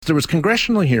There was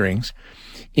congressional hearings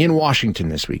in Washington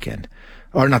this weekend.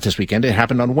 Or not this weekend, it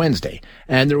happened on Wednesday.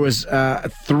 And there was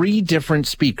 3 different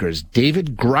speakers.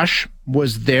 David Grush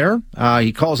was there.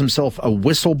 He calls himself a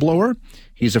whistleblower.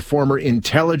 He's a former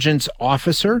intelligence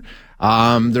officer.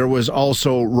 There was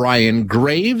also Ryan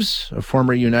Graves, a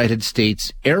former United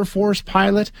States Air Force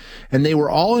pilot. And they were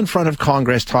all in front of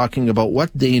Congress talking about what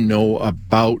they know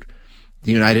about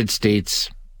the United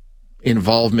States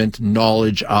involvement,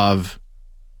 knowledge of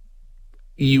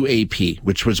UAP,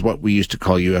 which was what we used to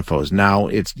call UFOs. Now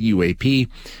it's UAP,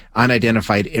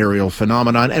 unidentified aerial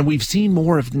phenomenon. And we've seen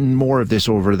more of this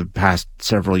over the past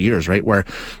several years, right? Where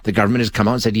the government has come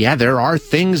out and said, yeah, there are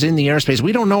things in the airspace.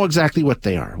 We don't know exactly what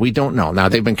they are. We don't know. Now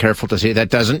they've been careful to say that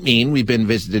doesn't mean we've been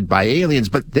visited by aliens.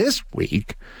 But this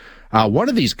week, one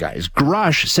of these guys,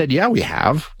 Grush, said, yeah, we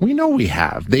have. We know we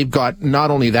have. They've got,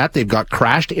 not only that, they've got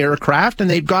crashed aircraft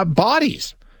and they've got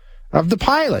bodies of the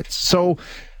pilots. So,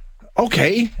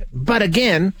 okay, but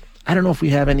again, I don't know if we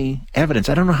have any evidence.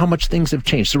 I don't know how much things have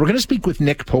changed. So we're going to speak with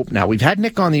Nick Pope now. We've had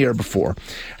Nick on the air before.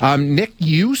 Nick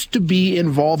used to be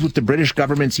involved with the British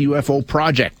government's UFO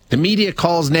project. The media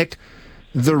calls Nick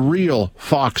the real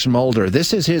Fox Mulder.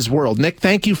 This is his world. Nick,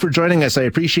 thank you for joining us. I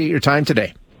appreciate your time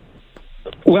today.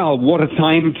 Well, what a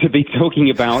time to be talking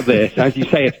about this. As you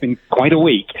say, it's been quite a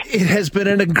week. It has been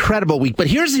an incredible week. But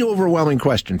here's the overwhelming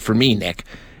question for me, Nick.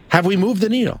 Have we moved the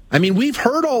needle? I mean, we've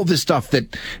heard all this stuff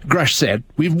that Grush said.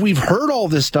 We've heard all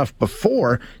this stuff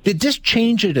before. Did this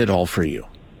change it at all for you?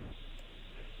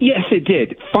 Yes, it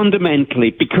did,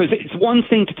 fundamentally, because it's one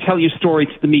thing to tell your story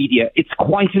to the media. It's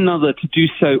quite another to do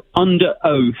so under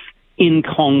oath in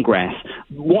Congress.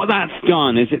 What that's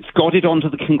done is it's got it onto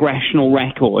the congressional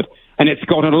record, and it's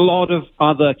got a lot of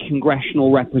other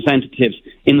congressional representatives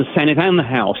in the Senate and the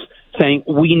House saying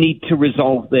we need to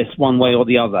resolve this one way or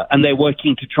the other. And they're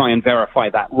working to try and verify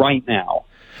that right now.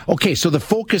 Okay, so the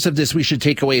focus of this we should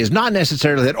take away is not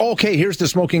necessarily that, okay, here's the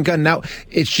smoking gun. Now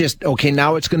it's just, okay,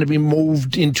 now it's going to be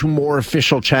moved into more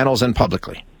official channels and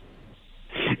publicly.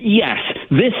 Yes,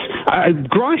 this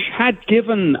Grush had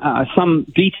given some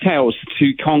details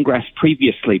to Congress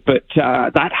previously, but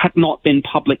that had not been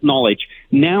public knowledge.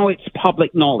 Now it's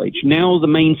public knowledge. Now the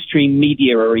mainstream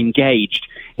media are engaged.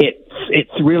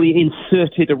 It's really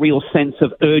inserted a real sense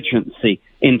of urgency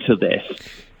into this.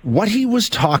 What he was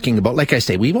talking about, like I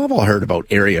say, we've all heard about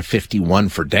Area 51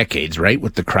 for decades, right?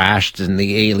 With the crashed and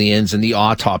the aliens and the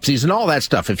autopsies and all that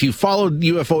stuff. If you followed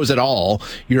UFOs at all,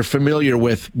 you're familiar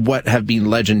with what have been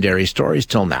legendary stories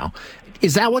till now.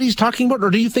 Is that what he's talking about,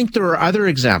 or do you think there are other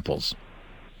examples?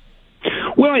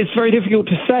 Well, it's very difficult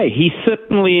to say. He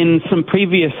certainly, in some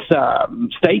previous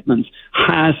statements,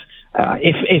 has,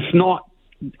 if not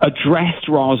addressed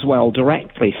Roswell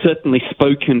directly, certainly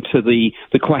spoken to the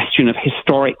question of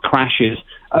historic crashes,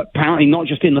 apparently not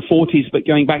just in the 40s, but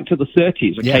going back to the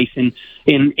 30s, a case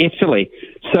in Italy.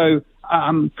 So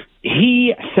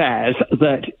he says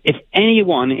that if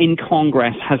anyone in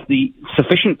Congress has the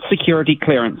sufficient security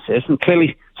clearances, and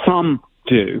clearly some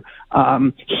do,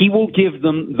 he will give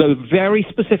them the very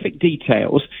specific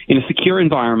details in a secure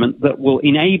environment that will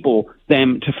enable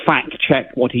them to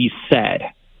fact-check what he's said.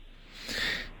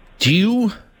 Do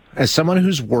you, as someone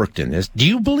who's worked in this, do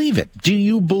you believe it? Do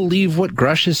you believe what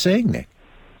Grush is saying, Nick?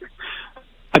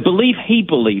 I believe he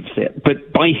believes it,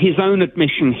 but by his own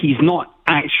admission, he's not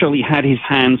actually had his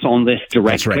hands on this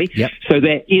directly. That's right. Yep. So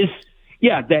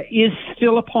there is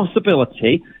still a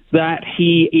possibility that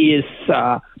he is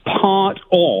part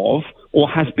of, or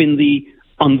has been the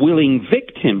unwilling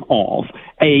victim of,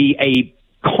 a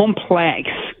complex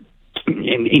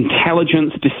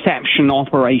intelligence deception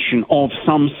operation of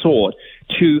some sort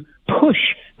to push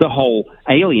the whole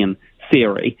alien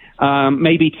theory,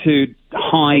 maybe to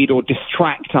hide or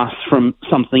distract us from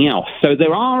something else. So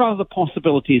there are other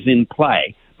possibilities in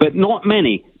play, but not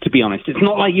many, to be honest. It's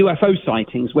not like UFO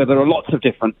sightings where there are lots of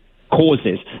different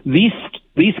causes.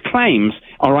 These claims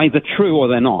are either true or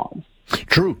they're not.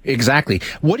 True, exactly.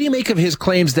 What do you make of his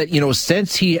claims that,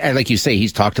 since he, like you say,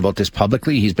 he's talked about this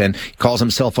publicly, he calls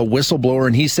himself a whistleblower,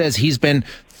 and he says he's been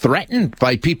threatened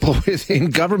by people within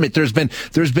government. There's been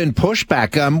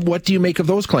pushback. What do you make of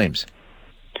those claims?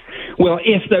 Well,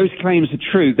 if those claims are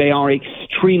true, they are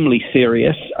extremely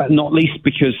serious, not least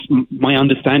because my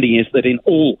understanding is that in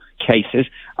all cases,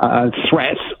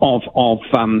 threats of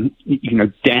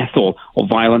death or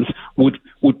violence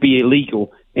would be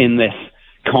illegal in this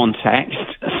context.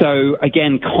 So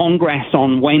again, Congress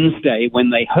on Wednesday,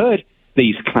 when they heard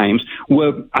these claims,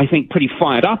 were, I think, pretty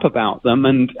fired up about them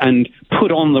and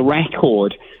put on the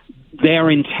record their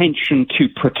intention to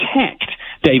protect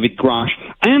David Grush,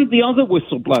 and the other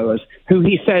whistleblowers, who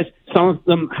he says some of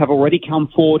them have already come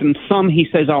forward and some, he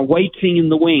says, are waiting in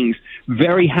the wings,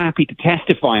 very happy to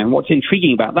testify. And what's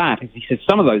intriguing about that is he says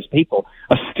some of those people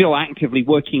are still actively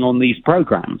working on these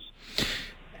programs.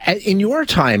 In your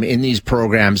time in these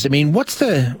programs, I mean, what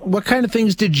kind of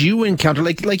things did you encounter?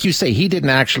 Like you say, he didn't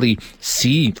actually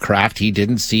see craft. He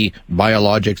didn't see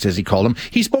biologics, as he called them.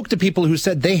 He spoke to people who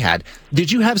said they had.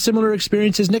 Did you have similar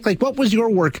experiences, Nick? Like, what was your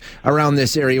work around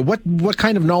this area? What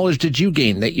kind of knowledge did you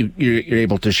gain that you're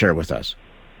able to share with us?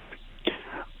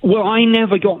 Well, I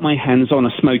never got my hands on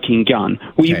a smoking gun.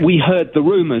 We heard the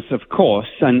rumors, of course,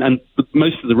 and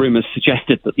most of the rumors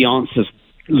suggested that the answers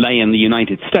lay in the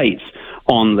United States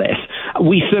on this.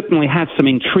 We certainly had some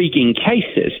intriguing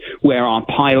cases where our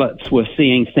pilots were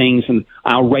seeing things and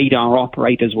our radar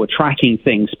operators were tracking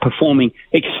things, performing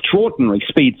extraordinary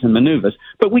speeds and maneuvers,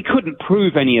 but we couldn't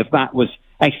prove any of that was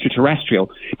extraterrestrial.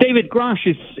 David Grush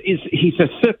he's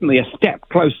certainly a step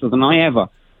closer than I ever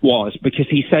was, because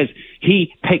he says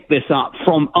he picked this up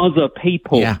from other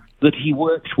people that he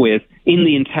worked with in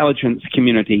the intelligence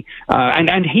community.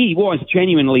 And he was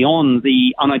genuinely on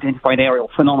the Unidentified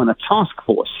Aerial Phenomena Task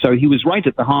Force. So he was right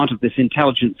at the heart of this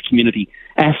intelligence community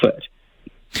effort.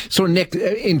 So, Nick,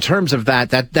 in terms of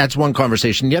that's one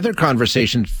conversation. The other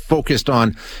conversation focused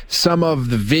on some of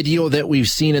the video that we've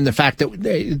seen and the fact that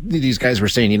these guys were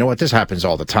saying, you know what, this happens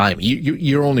all the time.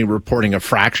 You're only reporting a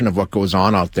fraction of what goes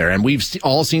on out there. And we've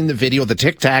all seen the video, the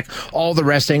tic-tac, all the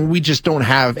rest, saying we just don't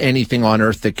have anything on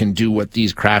Earth that can do what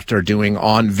these craft are doing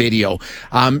on video.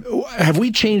 Have we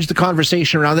changed the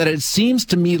conversation around that? It seems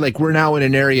to me like we're now in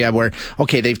an area where,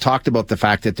 okay, they've talked about the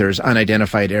fact that there's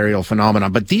unidentified aerial phenomena,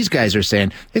 but these guys are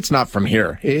saying, it's not from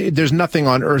here. There's nothing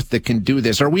on Earth that can do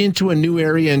this. Are we into a new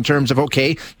area in terms of,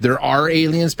 okay, there are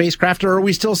alien spacecraft, or are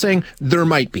we still saying there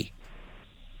might be?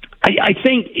 I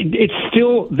think it's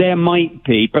still there might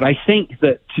be, but I think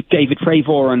that David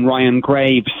Fravor and Ryan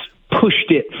Graves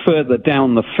pushed it further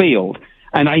down the field.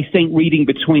 And I think reading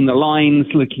between the lines,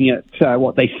 looking at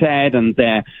what they said and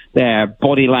their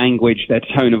body language, their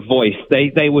tone of voice,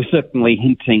 they were certainly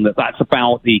hinting that that's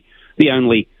about the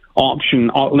only option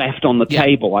left on the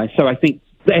table. So I think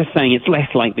they're saying it's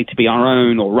less likely to be our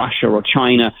own or Russia or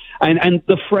China. And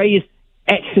the phrase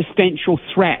existential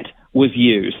threat was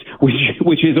used,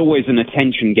 which is always an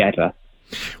attention getter.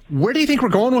 Where do you think we're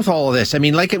going with all of this? I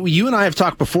mean, like you and I have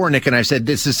talked before, Nick, and I've said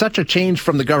this is such a change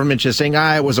from the government just saying,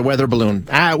 it was a weather balloon.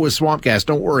 It was swamp gas.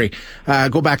 Don't worry.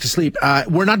 Go back to sleep.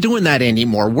 We're not doing that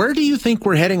anymore. Where do you think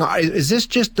we're heading? Is this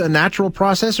just a natural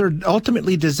process, or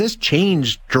ultimately does this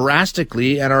change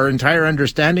drastically and our entire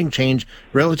understanding change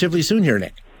relatively soon here,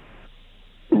 Nick?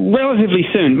 Relatively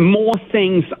soon. More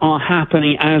things are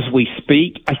happening as we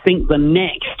speak. I think the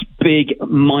next big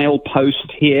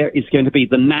milepost here is going to be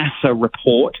the NASA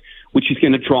report, which is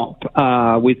going to drop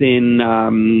within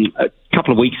a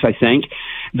couple of weeks, I think.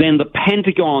 Then the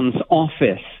Pentagon's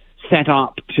office set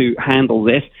up to handle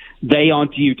this. They are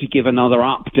due to give another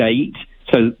update.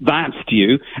 So that's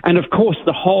due. And, of course,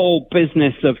 the whole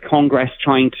business of Congress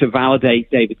trying to validate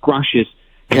David Grush's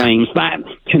claims, that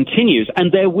continues.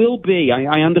 And there will be,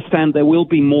 I understand there will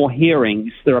be more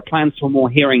hearings. There are plans for more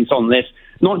hearings on this,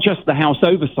 not just the House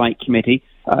Oversight Committee,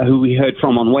 who we heard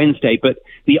from on Wednesday, but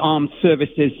the Armed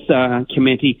Services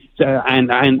Committee and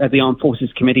the Armed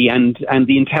Forces Committee and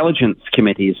the Intelligence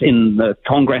Committees in the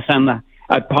Congress and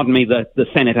the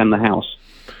Senate and the House.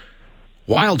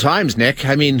 Wild times, Nick.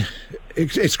 I mean,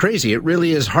 it's crazy. It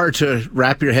really is hard to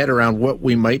wrap your head around what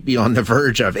we might be on the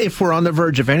verge of, if we're on the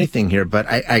verge of anything here. But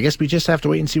I guess we just have to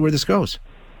wait and see where this goes.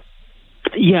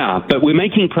 Yeah, but we're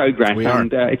making progress,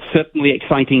 and it's certainly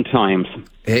exciting times.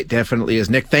 It definitely is.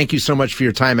 Nick, thank you so much for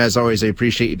your time. As always, I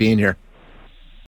appreciate you being here.